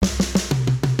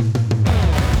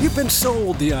been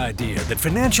sold the idea that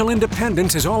financial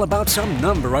independence is all about some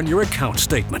number on your account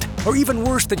statement, or even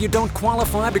worse, that you don't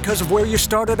qualify because of where you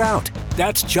started out.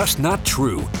 That's just not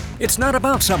true. It's not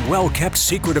about some well-kept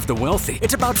secret of the wealthy.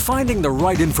 It's about finding the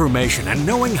right information and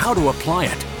knowing how to apply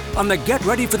it. On the Get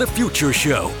Ready for the Future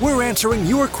show, we're answering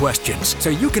your questions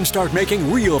so you can start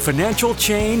making real financial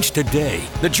change today.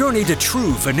 The journey to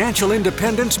true financial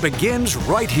independence begins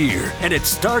right here, and it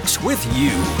starts with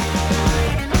you.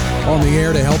 On the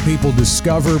air to help people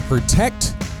discover,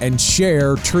 protect, and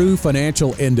share true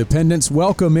financial independence.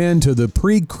 Welcome into the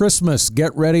pre-Christmas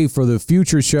Get Ready for the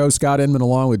Future show. Scott Inman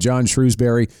along with John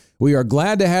Shrewsbury. We are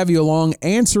glad to have you along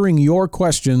answering your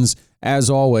questions, as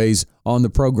always, on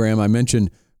the program. I mentioned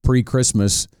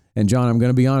pre-Christmas. And John, I'm going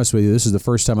to be honest with you. This is the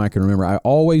first time I can remember. I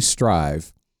always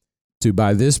strive to,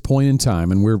 by this point in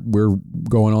time, and we're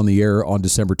going on the air on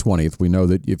December 20th. We know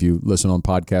that if you listen on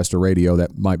podcast or radio,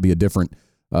 that might be a different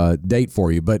date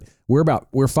for you. But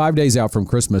we're 5 days out from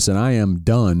Christmas, and I am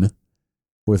done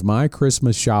with my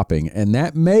Christmas shopping. And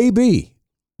that may be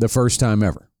the first time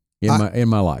ever in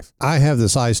my life. I have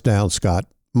this iced down, Scott.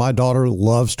 My daughter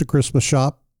loves to Christmas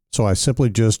shop, so I simply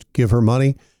just give her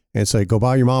money and say, go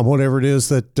buy your mom whatever it is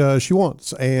that she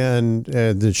wants. And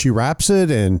then she wraps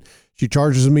it and she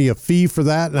charges me a fee for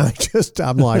that. And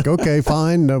I'm like, okay,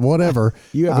 fine, whatever.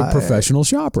 You have a professional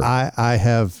shopper. I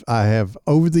have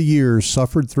over the years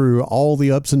suffered through all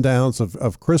the ups and downs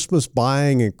of Christmas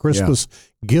buying and Christmas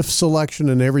gift selection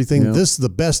and everything. Yeah. This is the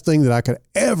best thing that I could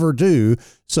ever do.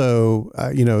 So,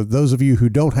 those of you who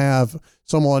don't have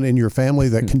someone in your family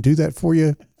that can do that for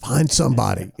you, find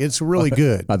somebody. It's really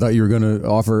good. I thought you were going to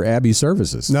offer Abby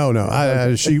services.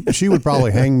 No. She would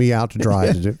probably hang me out to dry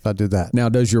if I did that. Now,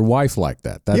 does your wife like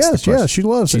that? Yes, she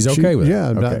loves it. She's okay with it. Yeah,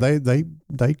 okay.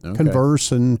 They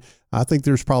converse, and I think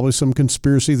there's probably some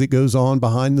conspiracy that goes on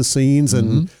behind the scenes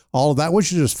and all of that,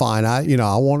 which is just fine. I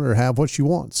want her to have what she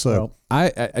wants. So I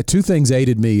two things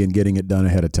aided me in getting it done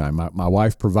ahead of time. My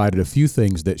wife provided a few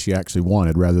things that she actually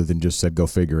wanted rather than just said, go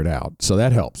figure it out. So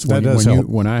that helps. That does help.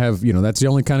 When I have, that's the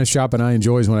only kind of shopping I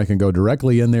enjoy is when I can go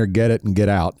directly in there, get it, and get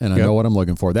out. And I know what I'm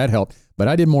looking for. That helped. But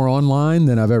I did more online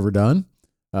than I've ever done.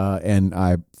 And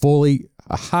I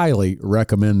highly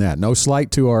recommend that. No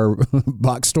slight to our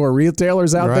box store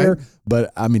retailers out there,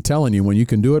 but I'm telling you, when you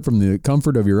can do it from the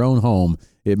comfort of your own home,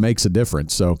 it makes a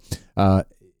difference. So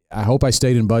I hope I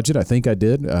stayed in budget. I think I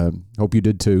did. Hope you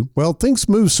did too. Well, things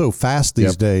move so fast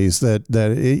these days that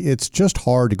it's just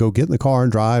hard to go get in the car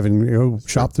and drive and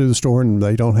shop through the store, and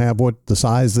they don't have the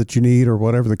size that you need or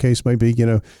whatever the case may be.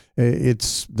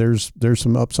 There's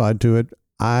some upside to it.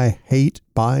 I hate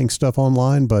buying stuff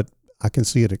online, but I can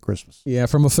see it at Christmas. Yeah,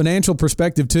 from a financial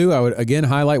perspective, too, I would, again,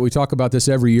 highlight, we talk about this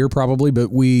every year probably,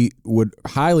 but we would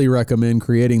highly recommend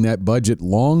creating that budget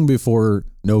long before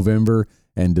November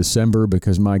and December,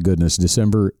 because, my goodness,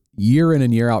 December, year in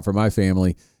and year out for my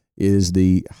family, is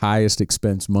the highest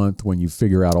expense month when you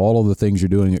figure out all of the things you're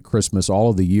doing at Christmas,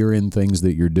 all of the year-end things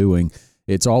that you're doing.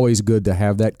 It's always good to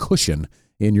have that cushion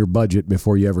in your budget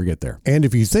before you ever get there. And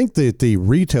if you think that the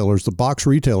box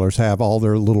retailers have all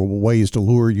their little ways to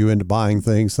lure you into buying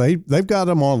things, they've got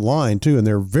them online too, and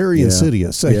they're very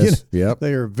insidious. So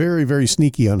they are very, very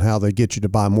sneaky on how they get you to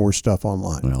buy more stuff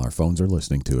online. Well, our phones are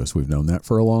listening to us. We've known that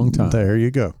for a long time. There you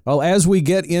go. Well, as we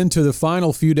get into the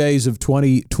final few days of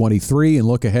 2023 and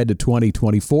look ahead to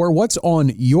 2024, what's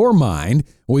on your mind?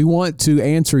 We want to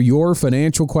answer your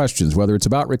financial questions, whether it's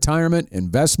about retirement,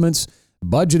 investments,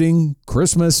 budgeting,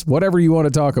 Christmas, whatever you want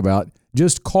to talk about.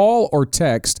 Just call or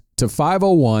text to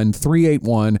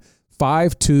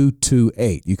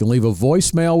 501-381-5228. You can leave a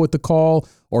voicemail with the call,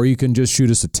 or you can just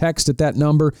shoot us a text at that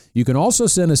number. You can also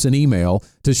send us an email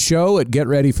to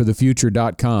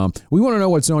show@getreadyforthefuture.com. We want to know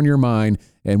what's on your mind,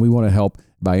 and we want to help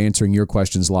by answering your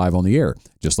questions live on the air,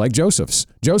 just like Joseph's.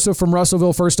 Joseph from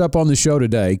Russellville, first up on the show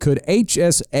today. Should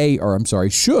HSA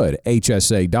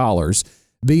dollars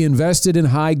be invested in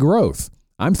high growth?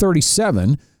 I'm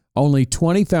 37, only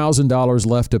 $20,000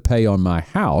 left to pay on my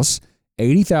house,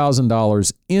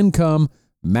 $80,000 income,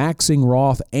 maxing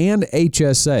Roth and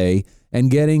HSA,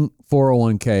 and getting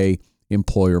 401k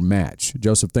employer match.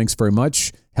 Joseph, thanks very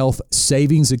much. Health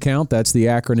Savings Account, that's the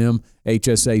acronym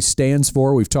HSA stands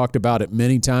for. We've talked about it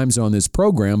many times on this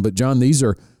program, but John, these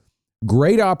are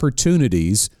great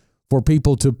opportunities for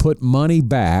people to put money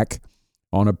back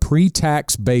on a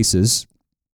pre-tax basis.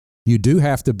 You do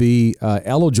have to be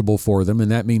eligible for them, and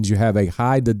that means you have a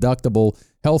high deductible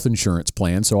health insurance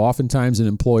plan. So oftentimes an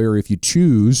employer, if you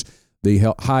choose the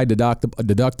high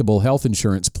deductible health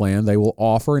insurance plan, they will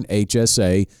offer an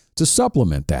HSA to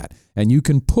supplement that. And you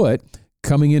can put,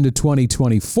 coming into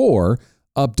 2024,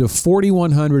 up to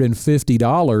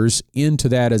 $4,150 into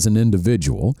that as an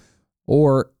individual,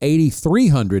 or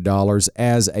 $8,300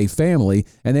 as a family.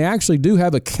 And they actually do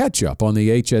have a catch-up on the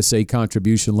HSA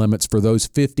contribution limits for those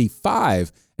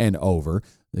 55 and over.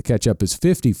 The catch-up is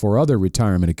 50 for other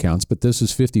retirement accounts, but this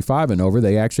is 55 and over.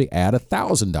 They actually add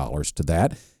 $1,000 to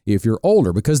that if you're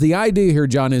older. Because the idea here,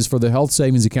 John, is for the health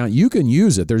savings account, you can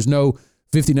use it. There's no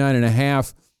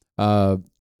 59.5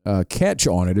 catch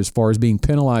on it as far as being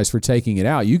penalized for taking it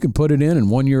out. You can put it in, and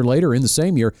 1 year later, in the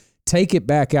same year, take it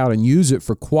back out and use it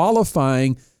for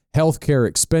qualifying health care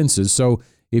expenses. So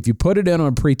if you put it in on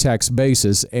a pre-tax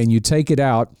basis and you take it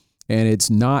out and it's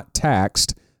not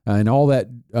taxed, and all that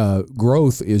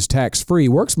growth is tax-free,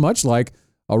 works much like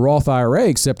a Roth IRA,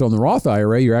 except on the Roth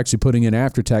IRA, you're actually putting in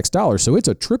after-tax dollars. So it's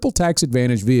a triple tax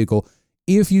advantage vehicle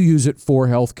if you use it for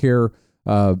healthcare,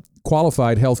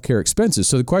 qualified healthcare expenses.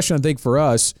 So the question I think for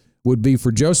us would be,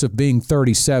 for Joseph being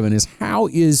 37, is how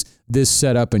is this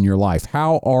set up in your life?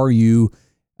 How are you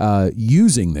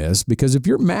using this? Because if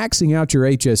you're maxing out your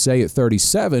HSA at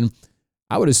 37,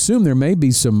 I would assume there may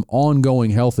be some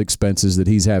ongoing health expenses that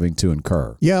he's having to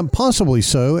incur. Yeah, possibly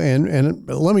so. And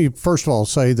let me first of all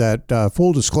say that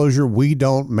full disclosure, we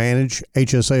don't manage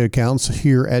HSA accounts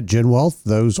here at GenWealth.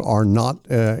 Those are not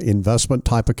investment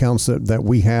type accounts that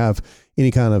we have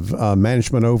any kind of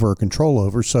management over or control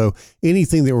over. So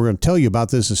anything that we're going to tell you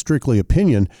about this is strictly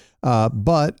opinion.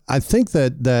 But I think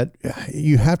that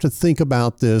you have to think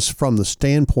about this from the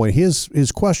standpoint.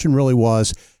 His question really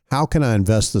was, how can I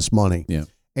invest this money? Yeah.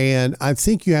 And I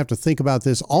think you have to think about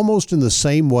this almost in the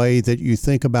same way that you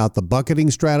think about the bucketing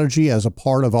strategy as a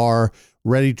part of our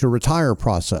ready to retire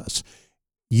process.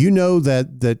 You know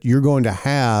that you're going to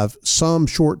have some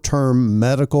short-term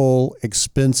medical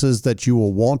expenses that you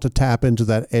will want to tap into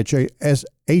that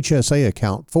HSA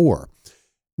account for.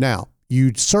 Now,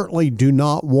 you certainly do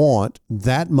not want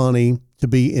that money to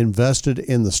be invested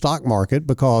in the stock market,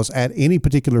 because at any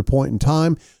particular point in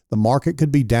time, the market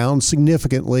could be down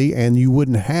significantly and you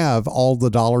wouldn't have all the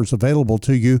dollars available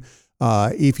to you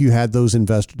if you had those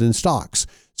invested in stocks.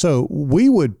 So we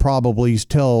would probably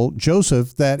tell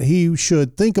Joseph that he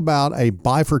should think about a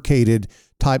bifurcated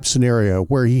type scenario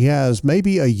where he has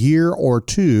maybe a year or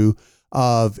two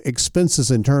of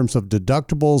expenses in terms of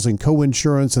deductibles and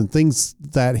coinsurance and things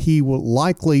that he will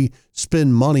likely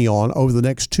spend money on over the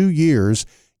next 2 years.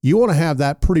 You want to have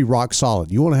that pretty rock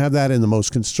solid. You want to have that in the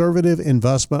most conservative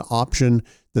investment option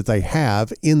that they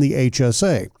have in the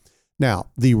HSA. Now,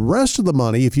 the rest of the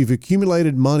money, if you've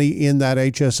accumulated money in that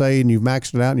HSA and you've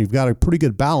maxed it out and you've got a pretty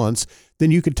good balance,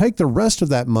 then you could take the rest of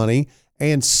that money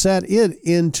and set it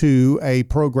into a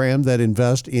program that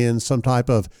invests in some type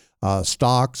of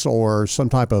stocks or some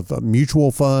type of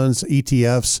mutual funds,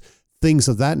 ETFs, things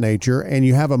of that nature, and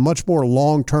you have a much more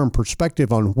long-term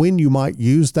perspective on when you might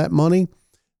use that money,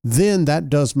 then that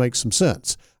does make some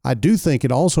sense. I do think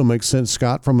it also makes sense,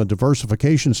 Scott, from a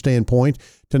diversification standpoint,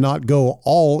 to not go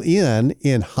all in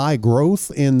high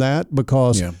growth in that,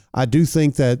 because I do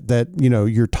think that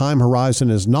your time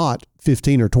horizon is not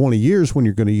 15 or 20 years when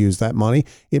you're going to use that money.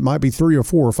 It might be 3 or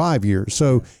 4 or 5 years.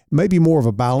 So maybe more of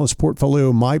a balanced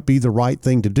portfolio might be the right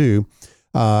thing to do.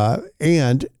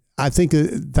 And I think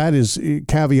that is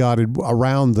caveated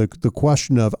around the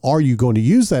question of, are you going to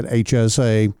use that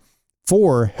HSA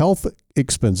for health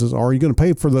expenses? Or are you going to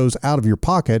pay for those out of your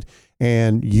pocket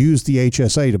and use the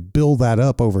HSA to build that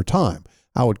up over time?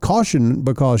 I would caution,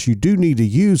 because you do need to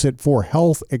use it for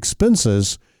health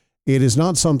expenses. It is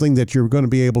not something that you're going to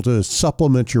be able to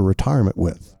supplement your retirement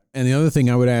with. And the other thing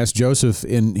I would ask Joseph,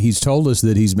 and he's told us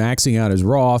that he's maxing out his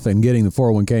Roth and getting the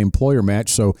 401k employer match,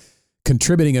 so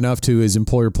contributing enough to his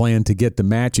employer plan to get the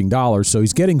matching dollars. So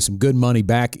he's getting some good money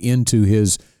back into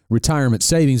his retirement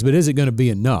savings, but is it going to be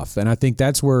enough? And I think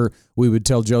that's where we would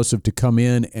tell Joseph to come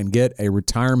in and get a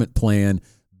retirement plan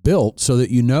built so that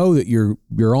you know that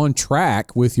you're on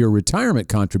track with your retirement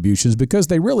contributions, because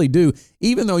they really do.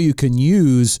 Even though you can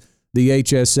use the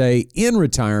HSA in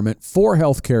retirement for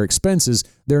healthcare expenses,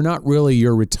 they're not really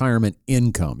your retirement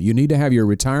income. You need to have your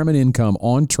retirement income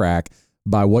on track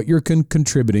by what you're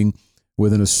contributing,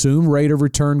 with an assumed rate of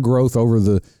return growth over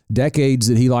the decades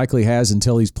that he likely has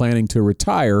until he's planning to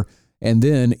retire. And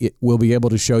then it will be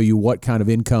able to show you what kind of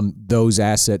income those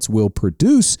assets will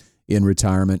produce in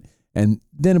retirement. And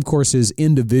then, of course, his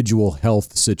individual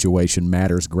health situation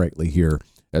matters greatly here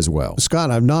as well.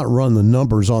 Scott, I've not run the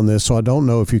numbers on this, so I don't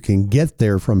know if you can get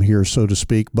there from here, so to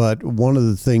speak. But one of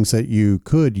the things that you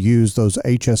could use those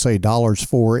HSA dollars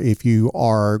for, if you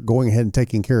are going ahead and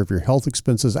taking care of your health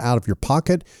expenses out of your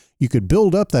pocket, you could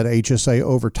build up that HSA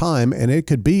over time, and it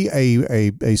could be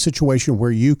a situation where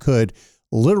you could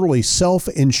literally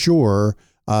self-insure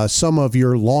some of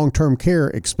your long-term care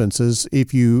expenses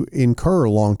if you incur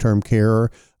long-term care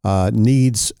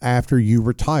needs after you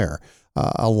retire.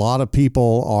 A lot of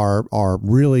people are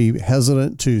really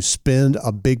hesitant to spend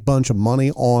a big bunch of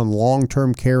money on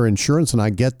long-term care insurance, and I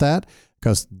get that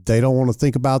because they don't want to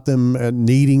think about them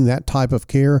needing that type of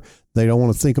care. They don't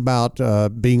want to think about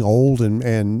being old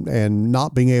and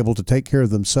not being able to take care of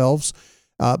themselves.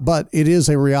 But it is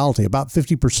a reality. About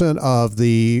 50% of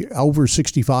the over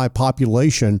 65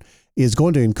 population is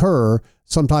going to incur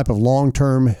some type of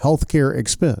long-term health care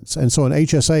expense. And so an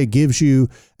HSA gives you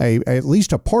at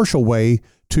least a partial way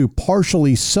to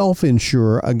partially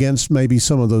self-insure against maybe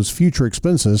some of those future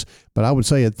expenses. But I would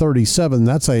say at 37,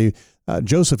 that's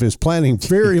Joseph is planning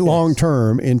very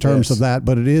long-term in terms of that,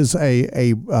 but it is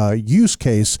a use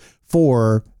case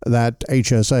for that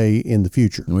HSA in the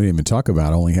future. We didn't even talk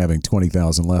about only having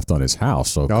 $20,000 left on his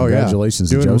house. So congratulations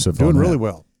to Joseph. Doing really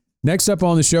well. Next up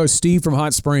on the show, Steve from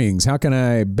Hot Springs. How can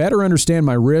I better understand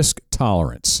my risk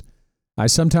tolerance? I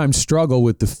sometimes struggle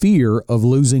with the fear of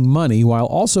losing money while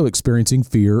also experiencing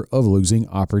fear of losing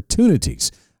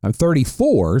opportunities. I'm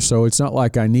 34, so it's not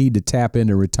like I need to tap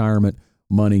into retirement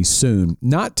money soon.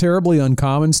 Not terribly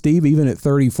uncommon, Steve, even at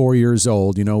 34 years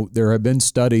old. You know, there have been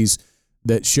studies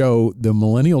that show the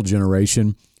millennial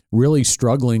generation really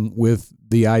struggling with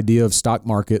the idea of stock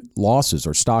market losses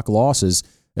or stock losses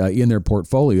in their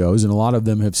portfolios. And a lot of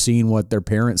them have seen what their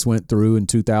parents went through in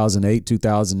 2008,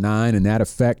 2009, and that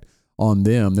effect on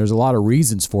them. There's a lot of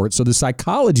reasons for it. So the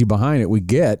psychology behind it we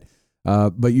get,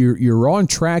 but you're on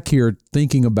track here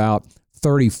thinking about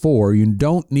 34. You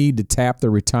don't need to tap the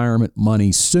retirement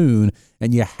money soon,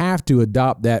 and you have to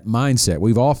adopt that mindset.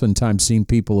 We've oftentimes seen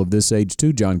people of this age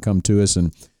too, John, come to us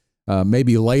and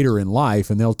maybe later in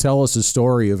life, and they'll tell us a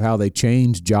story of how they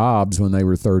changed jobs when they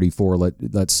were 34,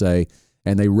 let's say,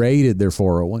 and they raided their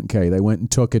 401k. They went and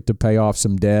took it to pay off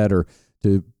some debt or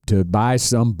to buy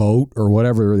some boat or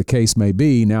whatever the case may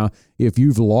be. Now, if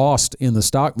you've lost in the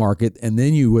stock market and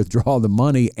then you withdraw the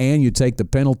money and you take the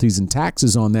penalties and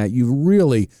taxes on that, you've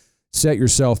really set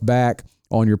yourself back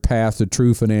on your path to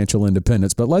true financial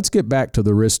independence. But let's get back to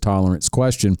the risk tolerance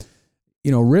question.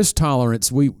 You know, risk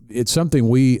tolerance, it's something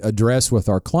we address with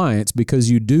our clients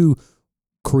because you do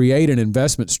create an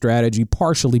investment strategy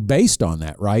partially based on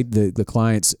that, right? The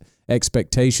client's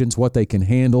expectations, what they can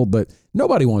handle, but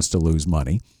nobody wants to lose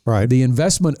money. Right. The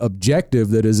investment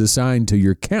objective that is assigned to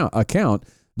your account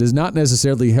does not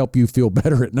necessarily help you feel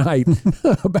better at night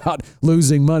about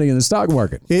losing money in the stock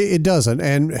market. It doesn't.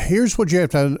 And here's what you have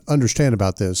to understand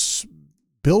about this.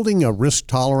 Building a risk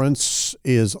tolerance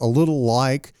is a little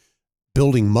like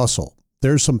building muscle.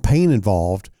 There's some pain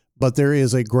involved, but there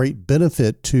is a great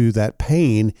benefit to that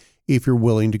pain if you're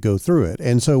willing to go through it.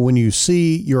 And so when you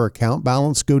see your account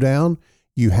balance go down,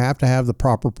 you have to have the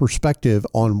proper perspective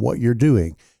on what you're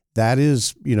doing. That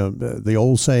is, you know, the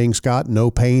old saying, Scott,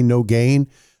 no pain, no gain.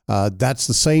 That's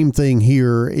the same thing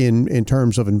here in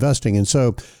terms of investing. And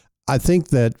so I think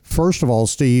that, first of all,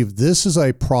 Steve, this is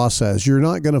a process. You're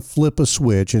not going to flip a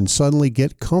switch and suddenly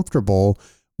get comfortable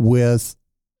with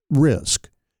risk.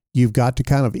 You've got to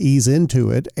kind of ease into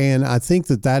it. And I think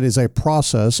that is a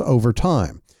process over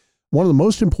time. One of the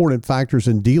most important factors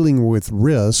in dealing with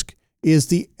risk is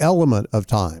the element of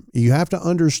time. You have to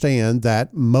understand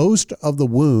that most of the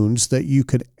wounds that you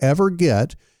could ever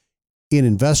get in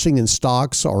investing in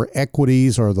stocks or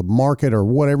equities or the market or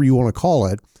whatever you want to call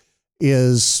it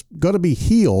is going to be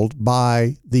healed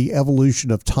by the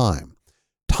evolution of time.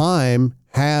 Time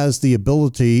has the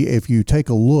ability, if you take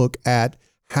a look at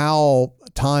how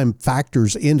time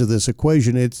factors into this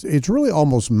equation, it's really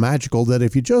almost magical that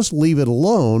if you just leave it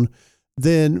alone,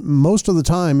 then most of the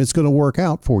time it's going to work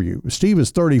out for you. Steve is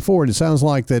 34, and it sounds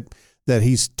like that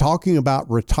he's talking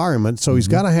about retirement, so he's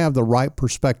got to have the right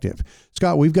perspective.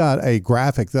 Scott, we've got a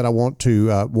graphic that I want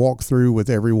to walk through with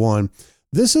everyone.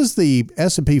 This is the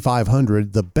S&P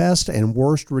 500, the best and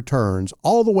worst returns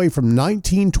all the way from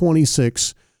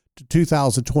 1926 to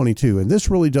 2022. And this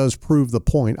really does prove the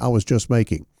point I was just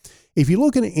making. If you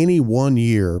look at any one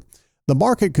year, the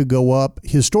market could go up.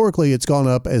 Historically, it's gone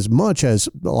up as much as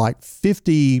like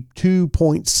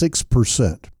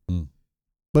 52.6%.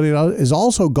 But it has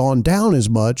also gone down as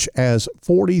much as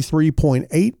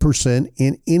 43.8%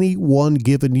 in any one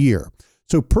given year.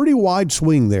 So pretty wide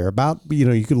swing there. About,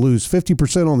 you could lose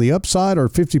 50% on the upside or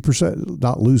 50%,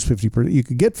 not lose 50%. You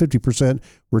could get 50%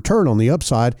 return on the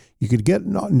upside. You could get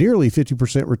nearly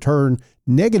 50% return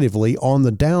negatively on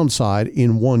the downside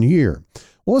in 1 year.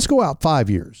 Well, let's go out 5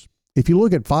 years. If you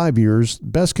look at 5 years,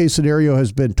 best case scenario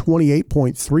has been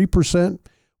 28.3%.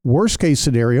 Worst case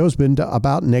scenario has been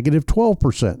about negative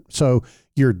 12%. So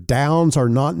your downs are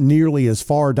not nearly as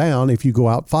far down if you go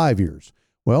out 5 years.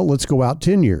 Well, let's go out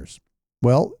 10 years.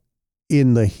 Well,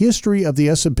 in the history of the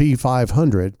S&P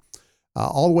 500,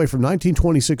 all the way from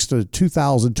 1926 to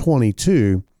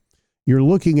 2022, you're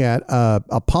looking at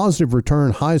a positive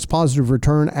return, highest positive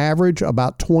return average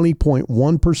about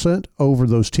 20.1% over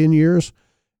those 10 years,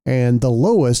 and the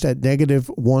lowest at negative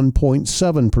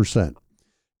 1.7%.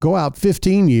 Go out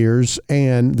 15 years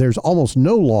and there's almost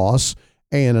no loss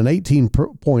and an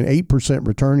 18.8%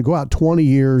 return. Go out 20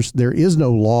 years, there is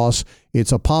no loss.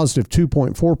 It's a positive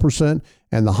 2.4%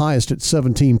 and the highest at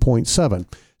 17.7%.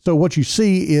 So what you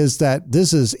see is that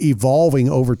this is evolving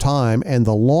over time and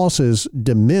the losses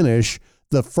diminish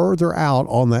the further out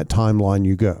on that timeline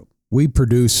you go. We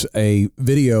produce a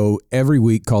video every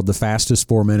week called The Fastest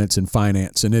 4 Minutes in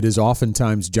Finance, and it is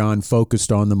oftentimes, John,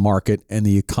 focused on the market and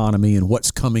the economy and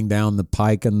what's coming down the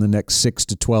pike in the next 6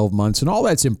 to 12 months, and all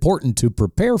that's important to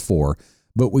prepare for.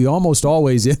 But we almost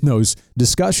always end those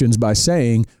discussions by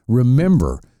saying,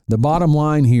 remember, the bottom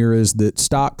line here is that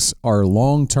stocks are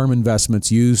long-term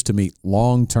investments used to meet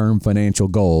long-term financial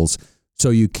goals, so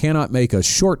you cannot make a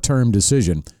short-term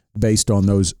decision based on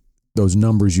those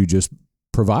numbers you just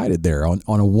provided there on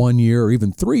a 1 year or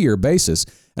even 3 year basis.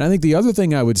 And I think the other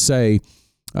thing I would say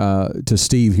to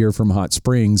Steve here from Hot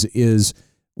Springs is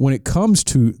when it comes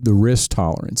to the risk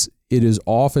tolerance, it is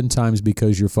oftentimes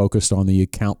because you're focused on the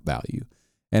account value.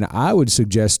 And I would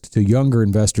suggest to younger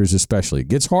investors especially, it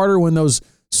gets harder when those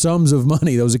sums of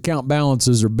money, those account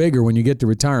balances are bigger when you get to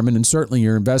retirement, and certainly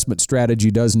your investment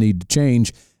strategy does need to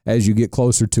change as you get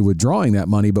closer to withdrawing that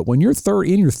money. But when you're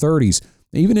in your 30s,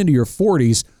 even into your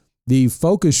 40s, the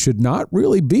focus should not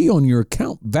really be on your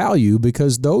account value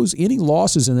because any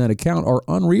losses in that account are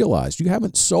unrealized. You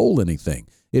haven't sold anything.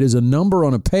 It is a number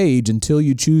on a page until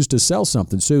you choose to sell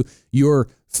something. So your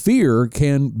fear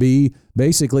can be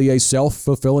basically a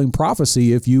self-fulfilling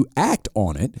prophecy if you act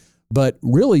on it. But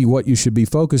really what you should be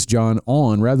focused, John,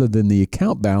 on rather than the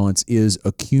account balance is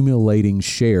accumulating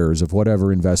shares of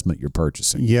whatever investment you're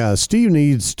purchasing. Yeah, Steve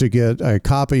needs to get a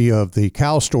copy of the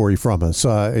cow story from us.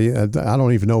 I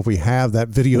don't even know if we have that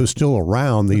video still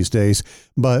around these days,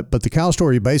 but the cow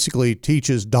story basically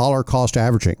teaches dollar cost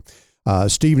averaging.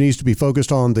 Steve needs to be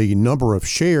focused on the number of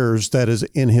shares that is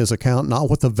in his account, not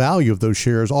what the value of those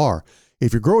shares are.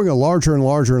 If you're growing a larger and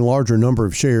larger and larger number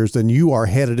of shares, then you are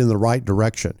headed in the right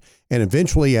direction. And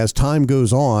eventually, as time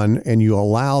goes on and you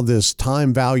allow this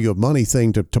time value of money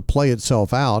thing to play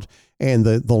itself out and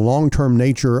the long-term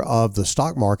nature of the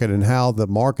stock market and how the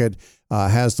market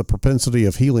has the propensity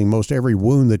of healing most every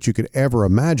wound that you could ever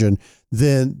imagine,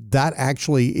 then that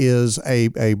actually is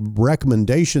a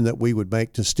recommendation that we would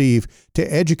make to Steve to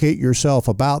educate yourself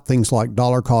about things like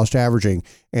dollar cost averaging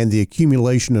and the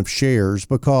accumulation of shares,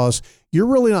 because you're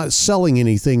really not selling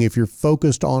anything if you're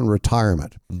focused on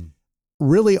retirement.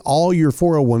 Really, all your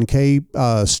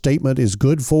 401k statement is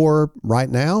good for right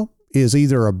now is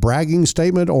either a bragging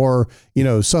statement or,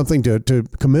 something to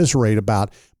commiserate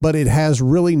about, but it has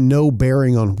really no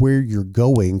bearing on where you're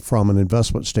going from an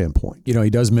investment standpoint. He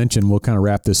does mention, we'll kind of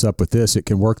wrap this up with this, it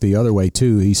can work the other way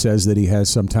too. He says that he has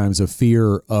sometimes a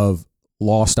fear of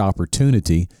lost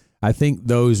opportunity. I think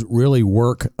those really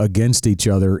work against each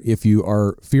other. If you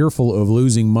are fearful of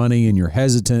losing money and you're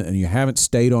hesitant and you haven't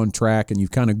stayed on track and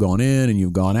you've kind of gone in and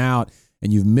you've gone out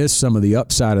and you've missed some of the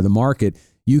upside of the market,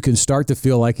 you can start to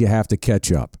feel like you have to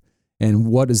catch up. And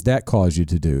what does that cause you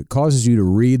to do? It causes you to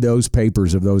read those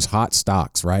papers of those hot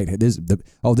stocks, right? This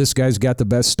guy's got the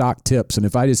best stock tips, and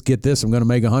if I just get this, I'm going to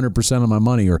make 100% of my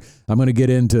money, or I'm going to get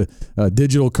into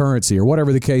digital currency, or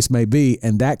whatever the case may be.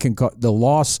 And that can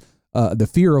the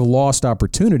fear of lost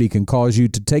opportunity can cause you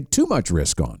to take too much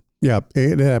risk on. Yeah,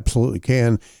 it absolutely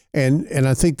can. And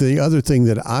I think the other thing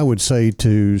that I would say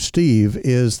to Steve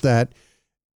is that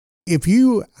if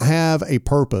you have a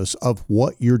purpose of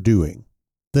what you're doing,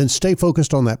 then stay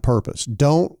focused on that purpose.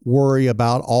 Don't worry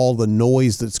about all the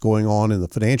noise that's going on in the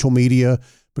financial media,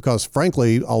 because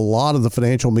frankly, a lot of the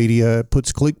financial media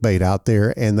puts clickbait out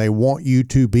there and they want you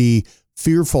to be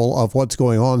fearful of what's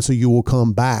going on so you will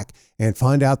come back and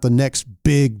find out the next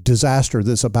big disaster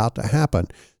that's about to happen.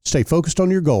 Stay focused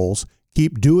on your goals.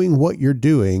 Keep doing what you're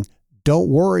doing. Don't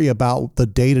worry about the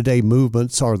day-to-day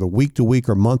movements or the week-to-week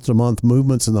or month-to-month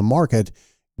movements in the market.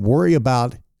 Worry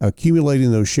about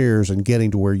accumulating those shares and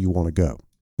getting to where you want to go.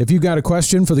 If you've got a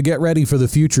question for the Get Ready for the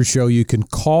Future show, you can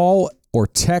call or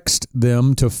text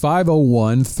them to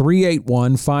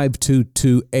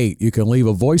 501-381-5228. You can leave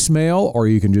a voicemail or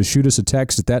you can just shoot us a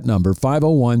text at that number,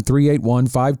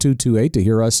 501-381-5228, to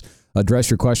hear us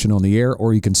address your question on the air,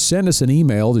 or you can send us an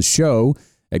email to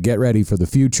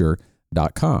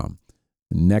show@getreadyforthefuture.com.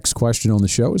 Next question on the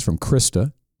show is from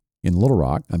Krista in Little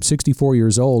Rock. I'm 64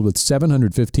 years old with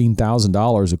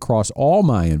 $715,000 across all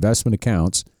my investment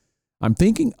accounts. I'm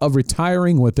thinking of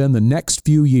retiring within the next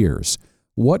few years.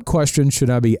 What question should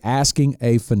I be asking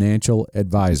a financial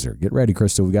advisor? Get ready,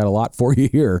 Krista. We got a lot for you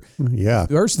here. Yeah.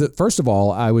 First of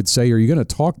all, I would say, are you going to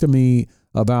talk to me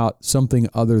about something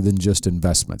other than just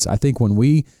investments? I think when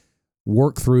we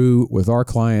work through with our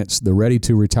clients the ready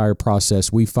to retire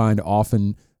process, we find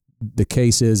often the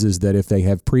case is that if they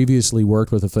have previously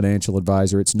worked with a financial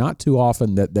advisor, it's not too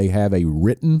often that they have a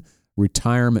written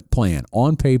retirement plan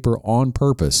on paper, on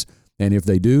purpose. And if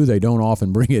they do, they don't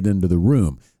often bring it into the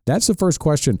room. That's the first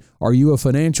question. Are you a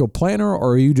financial planner,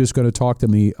 or are you just going to talk to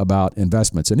me about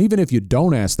investments? And even if you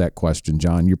don't ask that question,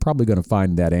 John, you're probably going to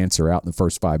find that answer out in the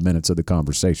first 5 minutes of the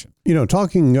conversation. You know,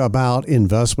 talking about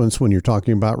investments when you're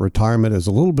talking about retirement is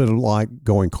a little bit like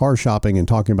going car shopping and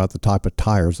talking about the type of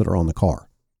tires that are on the car.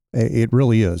 It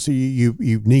really is. You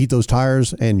need those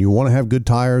tires, and you want to have good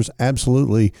tires,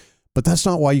 absolutely. But that's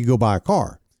not why you go buy a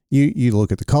car. You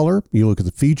look at the color, you look at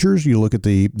the features, you look at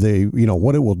the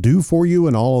what it will do for you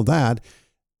and all of that.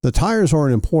 The tires are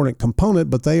an important component,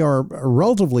 but they are a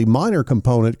relatively minor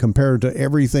component compared to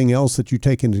everything else that you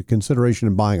take into consideration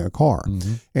in buying a car.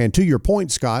 Mm-hmm. And to your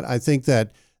point, Scott, I think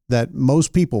that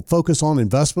most people focus on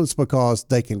investments because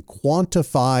they can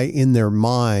quantify in their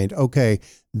mind, okay,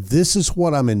 this is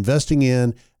what I'm investing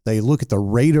in. They look at the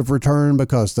rate of return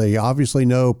because they obviously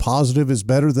know positive is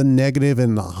better than negative,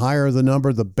 and the higher the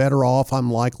number, the better off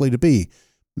I'm likely to be.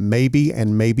 Maybe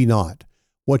and maybe not.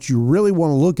 What you really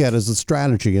want to look at is the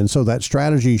strategy, and so that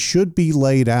strategy should be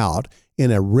laid out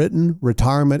in a written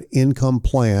retirement income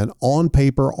plan on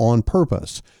paper, on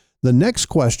purpose. The next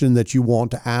question that you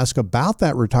want to ask about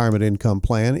that retirement income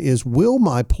plan is, will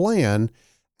my plan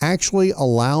actually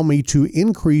allow me to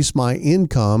increase my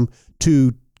income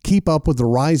to keep up with the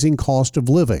rising cost of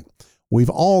living?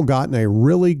 We've all gotten a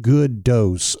really good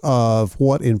dose of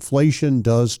what inflation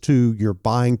does to your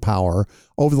buying power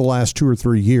over the last 2 or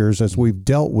 3 years as we've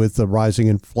dealt with the rising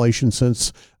inflation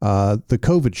since the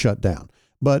COVID shutdown.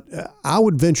 But I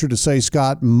would venture to say,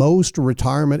 Scott, most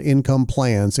retirement income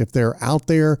plans, if they're out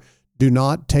there, do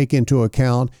not take into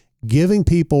account giving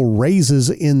people raises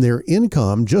in their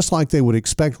income, just like they would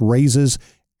expect raises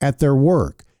at their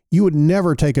work. You would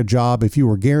never take a job if you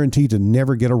were guaranteed to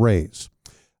never get a raise.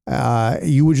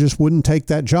 You just wouldn't take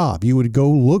that job. You would go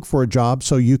look for a job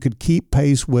so you could keep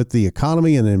pace with the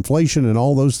economy and inflation and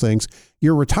all those things.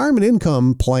 Your retirement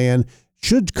income plan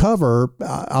should cover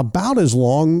about as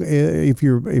long, if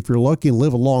you're lucky and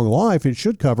live a long life, it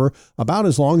should cover about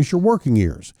as long as your working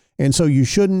years. And so you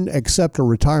shouldn't accept a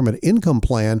retirement income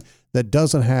plan that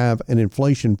doesn't have an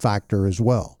inflation factor as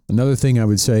well. Another thing I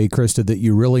would say, Krista, that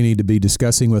you really need to be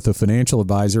discussing with a financial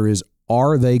advisor is,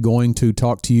 are they going to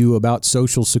talk to you about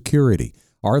Social Security?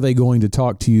 Are they going to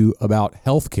talk to you about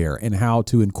health care and how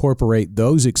to incorporate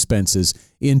those expenses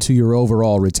into your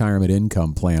overall retirement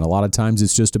income plan? A lot of times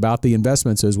it's just about the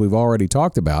investments, as we've already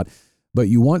talked about, but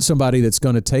you want somebody that's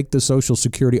going to take the Social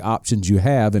Security options you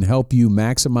have and help you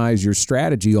maximize your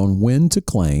strategy on when to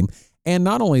claim. And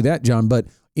not only that, John, but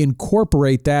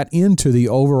incorporate that into the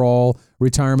overall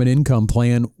retirement income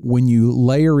plan when you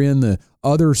layer in the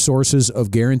other sources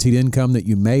of guaranteed income that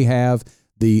you may have,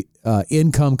 the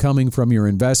income coming from your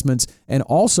investments, and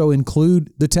also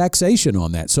include the taxation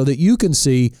on that so that you can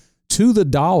see to the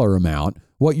dollar amount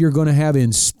what you're going to have in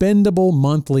spendable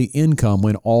monthly income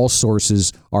when all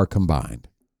sources are combined.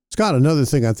 Scott, another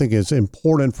thing I think is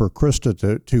important for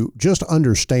Krista to just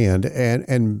understand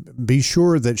and be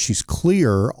sure that she's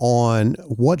clear on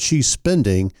what she's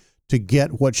spending to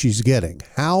get what she's getting.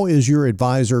 How is your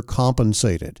advisor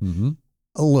compensated? Mm-hmm.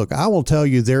 Look, I will tell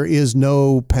you, there is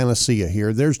no panacea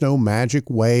here. There's no magic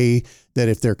way that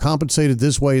if they're compensated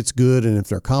this way, it's good, and if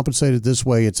they're compensated this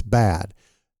way, it's bad.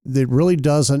 It really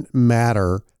doesn't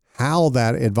matter how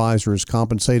that advisor is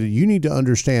compensated. You need to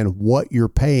understand what you're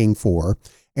paying for,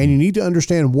 and you need to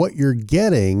understand what you're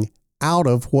getting out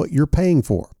of what you're paying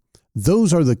for.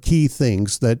 Those are the key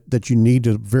things that you need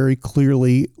to very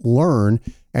clearly learn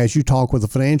as you talk with a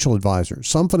financial advisor.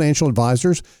 Some financial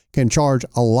advisors can charge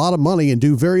a lot of money and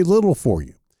do very little for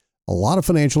you. A lot of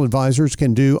financial advisors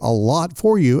can do a lot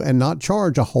for you and not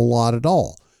charge a whole lot at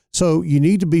all. So you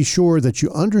need to be sure that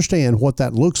you understand what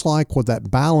that looks like, what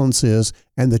that balance is,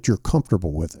 and that you're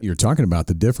comfortable with it. You're talking about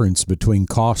the difference between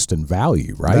cost and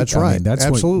value, right? That's right. I mean, that's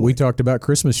absolutely. What we talked about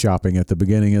Christmas shopping at the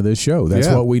beginning of this show. That's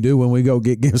what we do when we go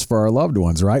get gifts for our loved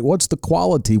ones, right? What's the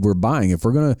quality we're buying? If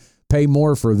we're going to pay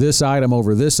more for this item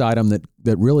over this item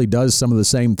that really does some of the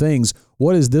same things.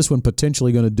 What is this one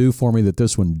potentially going to do for me that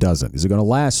this one doesn't? Is it going to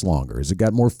last longer? Has it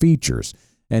got more features?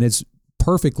 And it's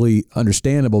perfectly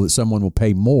understandable that someone will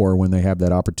pay more when they have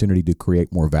that opportunity to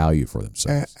create more value for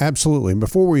themselves. Absolutely. And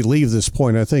before we leave this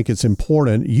point, I think it's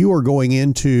important. You are going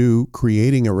into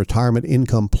creating a retirement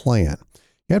income plan.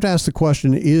 You have to ask the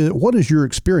question, what is your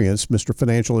experience, Mr.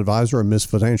 Financial Advisor or Ms.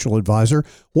 Financial Advisor?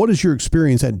 What is your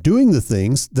experience at doing the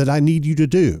things that I need you to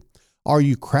do? Are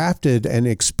you crafted and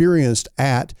experienced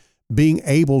at being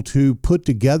able to put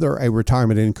together a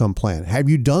retirement income plan? Have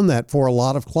you done that for a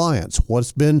lot of clients?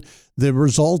 What's been the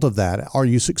result of that? Are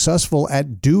you successful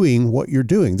at doing what you're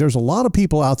doing? There's a lot of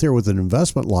people out there with an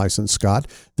investment license, Scott,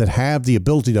 that have the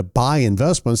ability to buy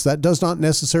investments. That does not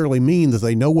necessarily mean that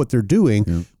they know what they're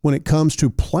doing when it comes to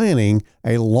planning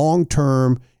a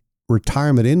long-term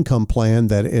retirement income plan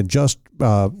that adjusts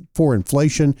for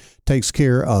inflation, takes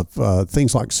care of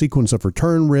things like sequence of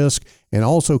return risk, and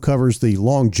also covers the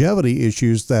longevity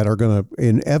issues that are going to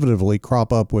inevitably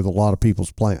crop up with a lot of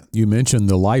people's plans. You mentioned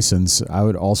the license. I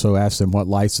would also ask them what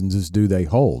licenses do they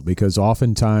hold, because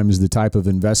oftentimes the type of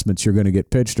investments you're going to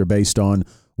get pitched are based on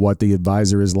what the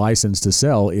advisor is licensed to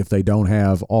sell if they don't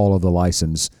have all of the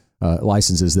licenses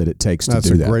that it takes to do that.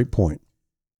 That's a great point.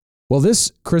 Well,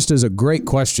 this, Krista, is a great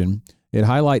question. It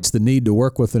highlights the need to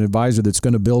work with an advisor that's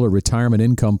going to build a retirement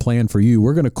income plan for you.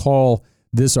 We're going to call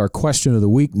this our question of the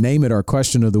week, name it our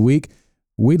question of the week.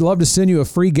 We'd love to send you a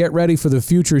free Get Ready for the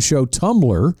Future show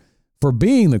tumbler for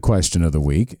being the question of the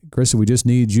week. Krista, we just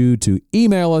need you to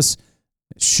email us,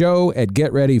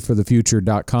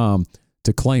 show@getreadyforthefuture.com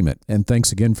to claim it. And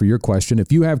thanks again for your question.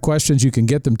 If you have questions, you can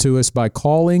get them to us by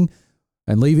calling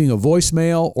and leaving a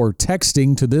voicemail or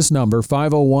texting to this number,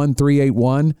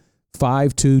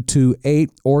 501-381-5228,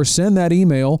 or send that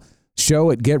email,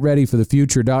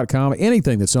 show@getreadyforthefuture.com.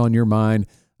 Anything that's on your mind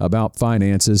about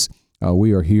finances,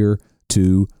 we are here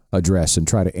to address and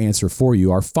try to answer for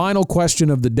you. Our final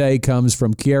question of the day comes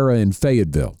from Kiara in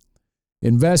Fayetteville.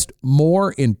 Invest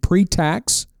more in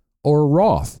pre-tax or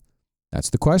Roth? That's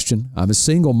the question. I'm a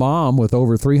single mom with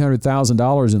over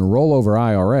 $300,000 in a rollover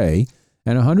IRA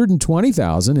and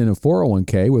 $120,000 in a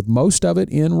 401k, with most of it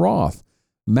in Roth.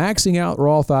 Maxing out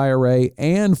Roth IRA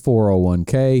and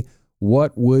 401k,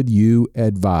 what would you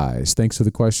advise? Thanks for the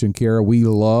question, Kara. We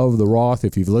love the Roth.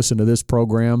 If you've listened to this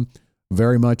program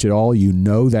very much at all, you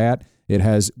know that. It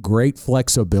has great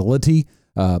flexibility,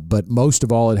 but most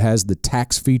of all, it has the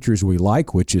tax features we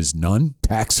like, which is none,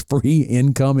 tax-free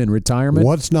income in retirement.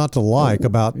 What's not to like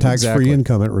about tax-free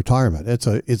income at retirement?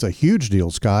 It's a huge deal,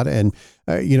 Scott. And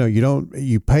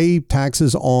you pay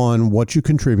taxes on what you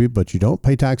contribute, but you don't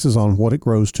pay taxes on what it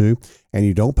grows to, and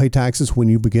you don't pay taxes when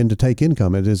you begin to take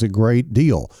income. It is a great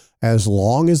deal. As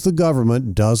long as the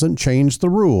government doesn't change the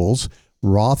rules,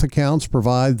 Roth accounts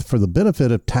provide for the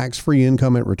benefit of tax-free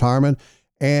income at retirement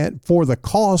and for the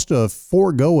cost of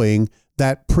foregoing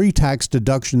that pre-tax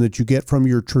deduction that you get from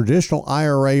your traditional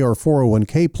IRA or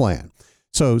 401k plan.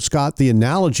 So, Scott, the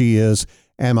analogy is,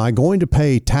 am I going to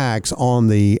pay tax on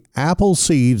the apple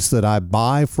seeds that I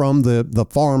buy from the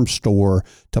farm store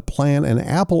to plant an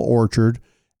apple orchard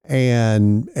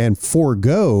and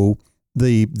forego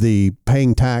the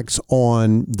paying tax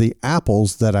on the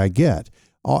apples that I get?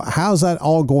 How's that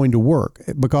all going to work?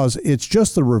 Because it's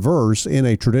just the reverse in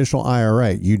a traditional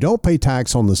IRA. You don't pay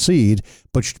tax on the seed,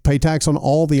 but you pay tax on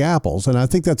all the apples. And I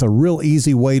think that's a real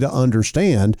easy way to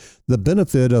understand the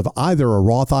benefit of either a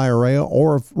Roth IRA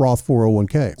or a Roth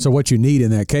 401k. So what you need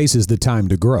in that case is the time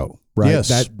to grow, right?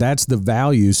 Yes. That's the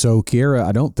value. So Kiara,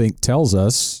 I don't think, tells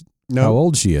us how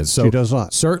old she is. So she does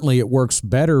not. Certainly it works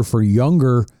better for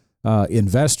younger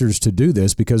investors to do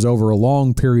this, because over a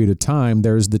long period of time,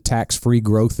 there's the tax-free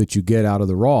growth that you get out of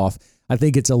the Roth. I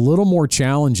think it's a little more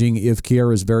challenging if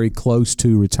Kiara is very close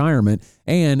to retirement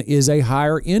and is a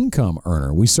higher income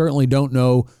earner. We certainly don't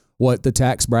know what the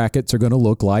tax brackets are going to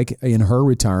look like in her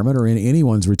retirement or in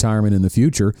anyone's retirement in the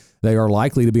future. They are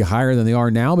likely to be higher than they are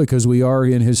now because we are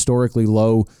in historically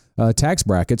low tax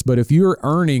brackets. But if you're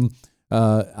earning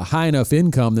a high enough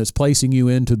income that's placing you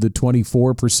into the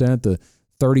 24%, the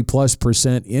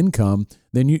 30+% income,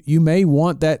 then you may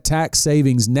want that tax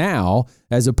savings now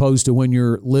as opposed to when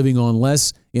you're living on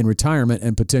less in retirement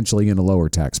and potentially in a lower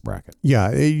tax bracket.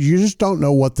 Yeah, you just don't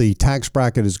know what the tax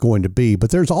bracket is going to be. But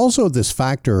there's also this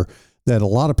factor that a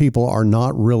lot of people are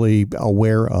not really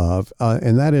aware of,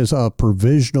 and that is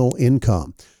provisional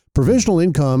income. Provisional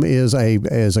income is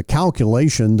a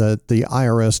calculation that the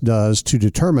IRS does to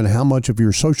determine how much of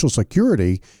your Social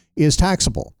Security is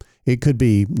taxable. It could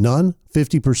be none,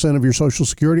 50% of your Social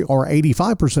Security, or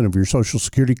 85% of your Social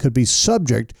Security could be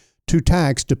subject to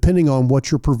tax depending on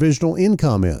what your provisional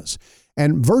income is.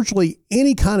 And virtually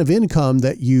any kind of income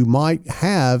that you might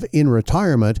have in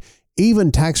retirement,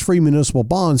 even tax-free municipal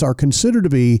bonds, are considered to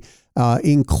be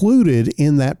included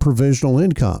in that provisional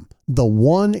income. The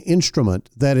one instrument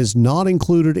that is not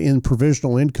included in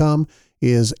provisional income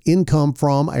is income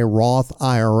from a Roth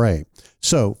IRA.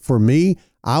 So for me,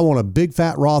 I want a big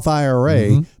fat Roth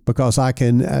IRA because I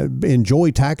can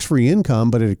enjoy tax-free income,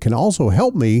 but it can also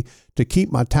help me to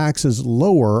keep my taxes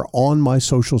lower on my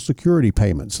Social Security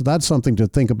payments. So that's something to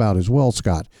think about as well,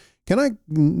 Scott. Can I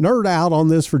nerd out on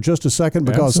this for just a second?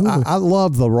 Because I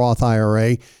love the Roth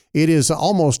IRA. It is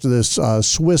almost this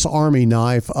Swiss Army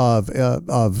knife of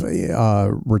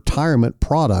retirement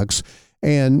products.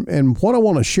 And what I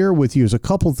want to share with you is a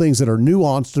couple of things that are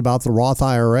nuanced about the Roth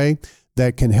IRA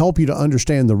that can help you to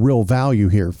understand the real value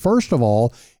here. First of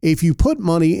all, if you put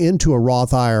money into a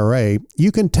Roth IRA,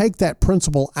 you can take that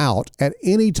principal out at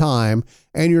any time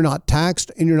and you're not taxed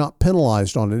and you're not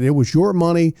penalized on it. It was your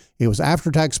money. It was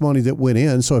after-tax money that went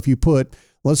in. So if you put,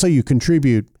 let's say you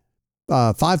contribute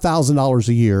 $5,000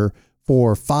 a year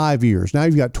for 5 years. Now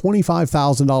you've got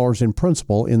 $25,000 in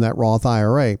principal in that Roth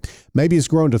IRA. Maybe it's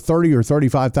grown to $30,000 or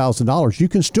 $35,000. You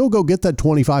can still go get that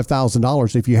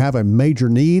 $25,000 if you have a major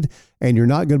need, and you're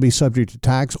not going to be subject to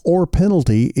tax or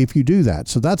penalty if you do that.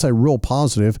 So that's a real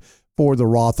positive for the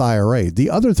Roth IRA. The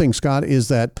other thing, Scott, is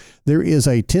that there is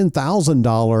a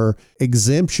 $10,000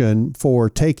 exemption for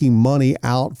taking money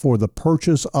out for the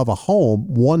purchase of a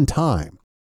home one time.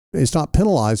 It's not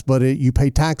penalized, but you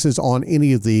pay taxes on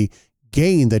any of the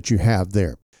gain that you have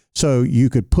there. So you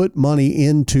could put money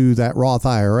into that Roth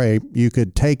IRA. You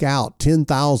could take out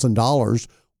 $10,000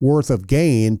 worth of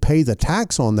gain, pay the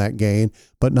tax on that gain,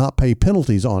 but not pay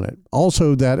penalties on it.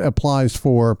 Also, that applies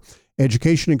for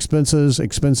education expenses,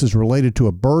 expenses related to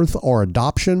a birth or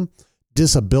adoption,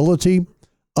 disability,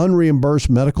 unreimbursed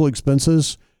medical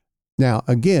expenses. Now,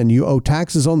 again, you owe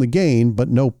taxes on the gain, but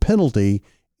no penalty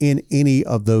in any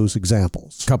of those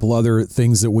examples. A couple other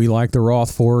things that we like the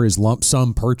Roth for is lump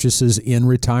sum purchases in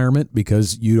retirement,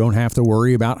 because you don't have to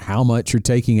worry about how much you're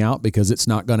taking out because it's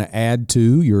not going to add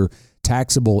to your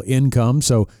taxable income.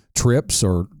 So trips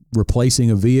or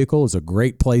replacing a vehicle is a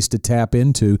great place to tap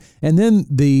into. And then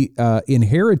the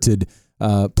inherited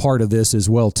part of this as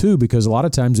well, too, because a lot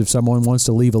of times if someone wants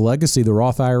to leave a legacy, the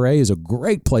Roth IRA is a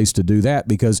great place to do that,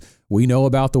 because we know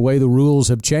about the way the rules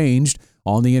have changed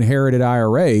on the inherited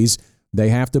IRAs. They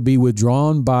have to be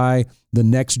withdrawn by the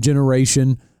next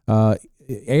generation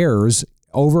heirs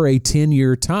over a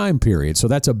 10-year time period. So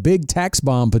that's a big tax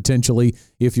bomb potentially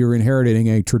if you're inheriting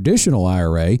a traditional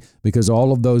IRA, because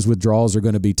all of those withdrawals are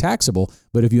going to be taxable.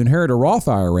 But if you inherit a Roth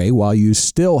IRA, while you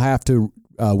still have to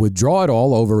withdraw it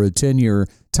all over a 10-year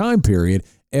time period,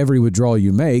 every withdrawal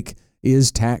you make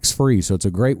is tax-free. So it's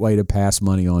a great way to pass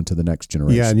money on to the next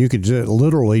generation. Yeah, and you could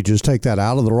literally just take that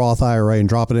out of the Roth IRA and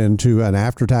drop it into an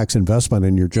after-tax investment,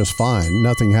 and you're just fine.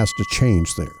 Nothing has to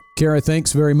change there. Kara,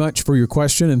 thanks very much for your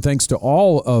question, and thanks to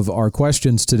all of our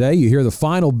questions today. You hear the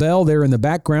final bell there in the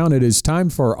background. It is time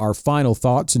for our final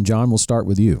thoughts, and John, we'll start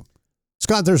with you.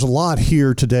 Scott, there's a lot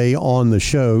here today on the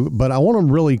show, but I want to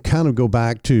really kind of go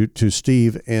back to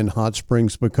Steve in Hot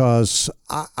Springs, because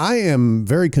I am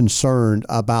very concerned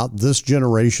about this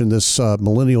generation, this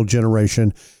millennial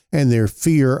generation, and their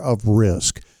fear of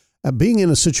risk. Being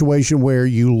in a situation where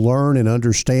you learn and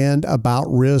understand about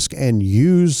risk and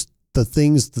use the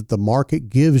things that the market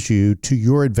gives you to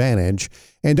your advantage,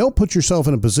 and don't put yourself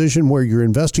in a position where you're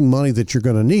investing money that you're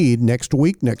going to need next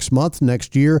week, next month,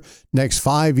 next year, next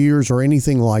 5 years, or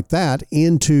anything like that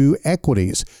into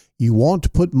equities. You want to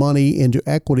put money into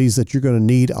equities that you're going to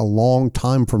need a long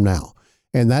time from now.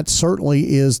 And that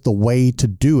certainly is the way to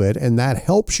do it. And that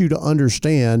helps you to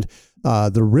understand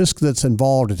the risk that's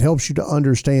involved. It helps you to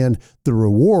understand the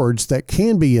rewards that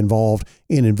can be involved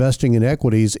in investing in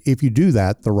equities if you do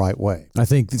that the right way. I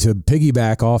think to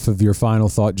piggyback off of your final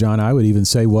thought, John, I would even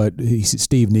say what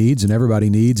Steve needs and everybody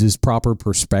needs is proper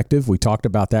perspective. We talked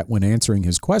about that when answering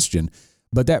his question,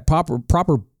 but that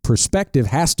proper perspective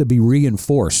has to be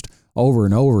reinforced over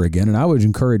and over again. And I would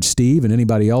encourage Steve and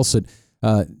anybody else that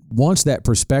wants that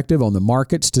perspective on the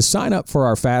markets to sign up for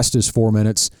our fastest 4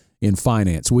 minutes in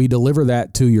finance. We deliver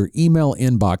that to your email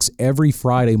inbox every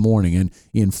Friday morning. And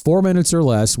in 4 minutes or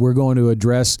less, we're going to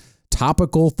address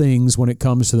topical things when it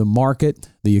comes to the market,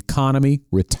 the economy,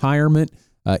 retirement,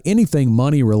 anything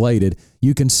money related.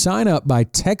 You can sign up by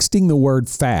texting the word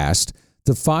FAST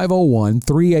to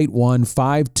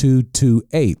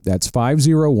 501-381-5228. That's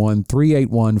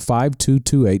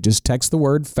 501-381-5228. Just text the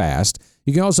word FAST.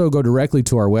 You can also go directly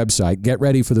to our website,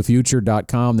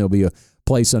 getreadyforthefuture.com. There'll be a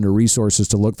place under resources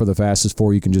to look for the fastest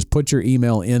four. You can just put your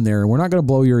email in there, and we're not going to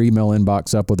blow your email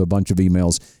inbox up with a bunch of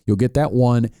emails. You'll get that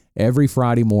one every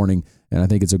Friday morning, and I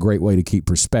think it's a great way to keep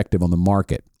perspective on the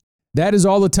market. That is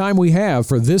all the time we have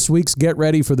for this week's Get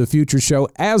Ready for the Future show.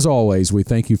 As always, we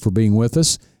thank you for being with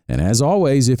us. And as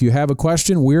always, if you have a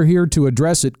question, we're here to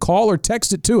address it. Call or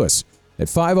text it to us at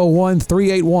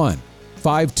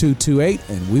 501-381-5228,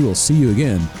 and we will see you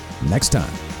again next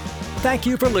time. Thank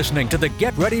you for listening to the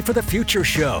Get Ready for the Future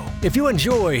show. If you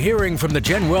enjoy hearing from the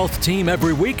Gen Wealth team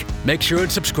every week, make sure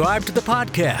and subscribe to the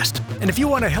podcast. And if you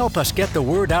want to help us get the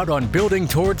word out on building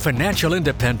toward financial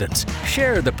independence,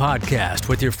 share the podcast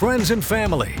with your friends and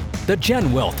family. The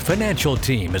Gen Wealth financial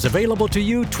team is available to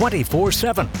you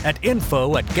 24/7 at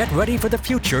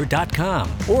info@getreadyforthefuture.com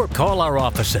or call our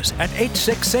offices at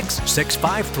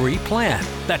 866-653-PLAN.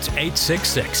 That's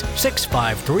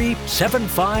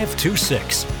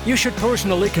 866-653-7526. You should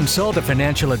personally consult a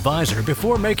financial advisor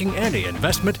before making any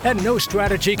investment, and no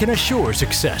strategy can assure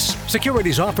success.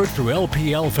 Securities offered through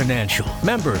LPL Financial.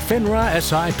 Member FINRA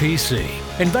SIPC.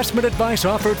 Investment advice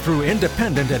offered through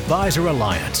Independent Advisor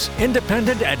Alliance.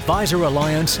 Independent Advisor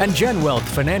Alliance and Gen Wealth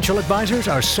Financial Advisors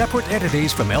are separate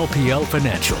entities from LPL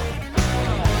Financial.